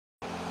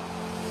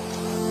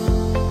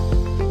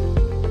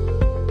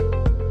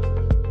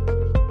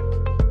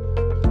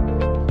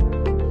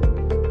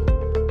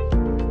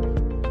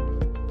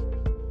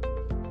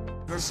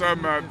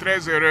sommes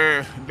très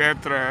heureux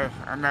d'être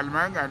en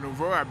Allemagne, à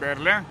nouveau à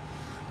Berlin,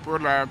 pour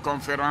la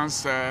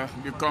conférence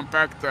du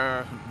Compact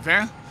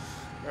 20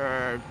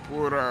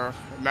 pour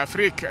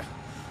l'Afrique,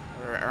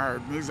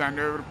 mise en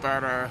œuvre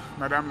par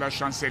Madame la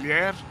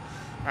Chancelière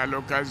à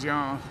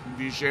l'occasion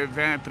du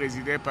G20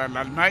 présidé par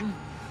l'Allemagne.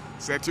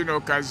 C'est une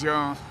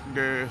occasion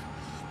de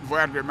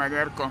voir de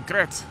manière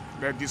concrète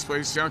les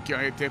dispositions qui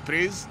ont été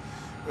prises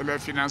et le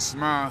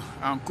financement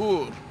en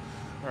cours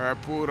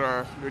pour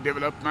le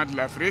développement de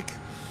l'Afrique.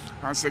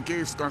 En ce qui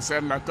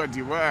concerne la Côte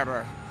d'Ivoire,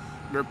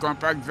 le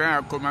Compact 20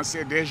 a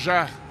commencé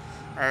déjà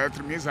à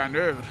être mis en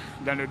œuvre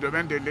dans le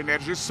domaine de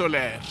l'énergie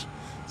solaire,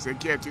 ce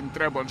qui est une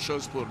très bonne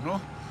chose pour nous.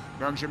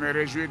 Donc je me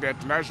réjouis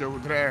d'être là. Je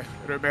voudrais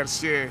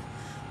remercier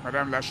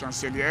Madame la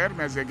Chancelière,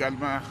 mais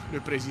également le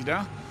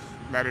Président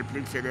de la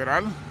République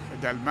fédérale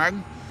d'Allemagne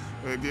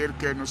et dire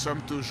que nous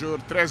sommes toujours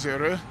très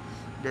heureux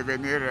de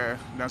venir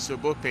dans ce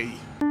beau pays.